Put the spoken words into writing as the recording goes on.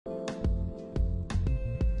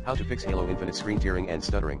How to fix Halo Infinite screen tearing and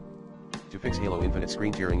stuttering. To fix Halo Infinite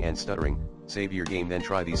screen tearing and stuttering, save your game, then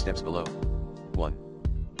try these steps below. 1.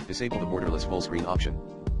 Disable the borderless full screen option.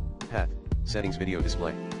 Path, settings, video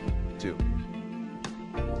display. 2.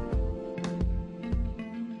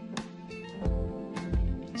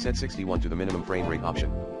 Set 61 to the minimum frame rate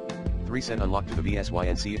option. 3. Set unlock to the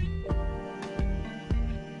VSYNC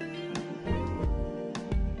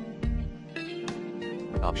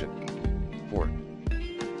option. 4.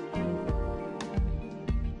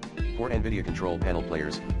 For NVIDIA control panel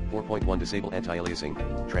players, 4.1 disable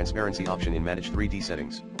anti-aliasing, transparency option in manage 3D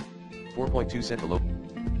settings. 4.2 set the low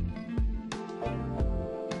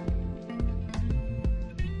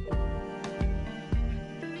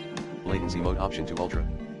latency mode option to ultra.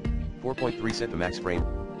 4.3 set the max frame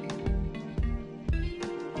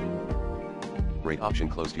rate option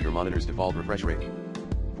close to your monitor's default refresh rate.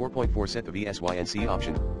 4.4 set the VSYNC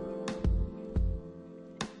option.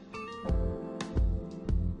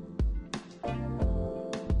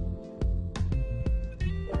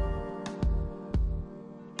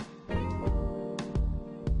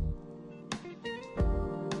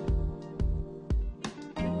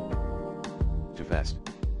 To fast.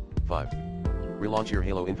 5. Relaunch your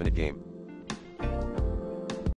Halo Infinite game.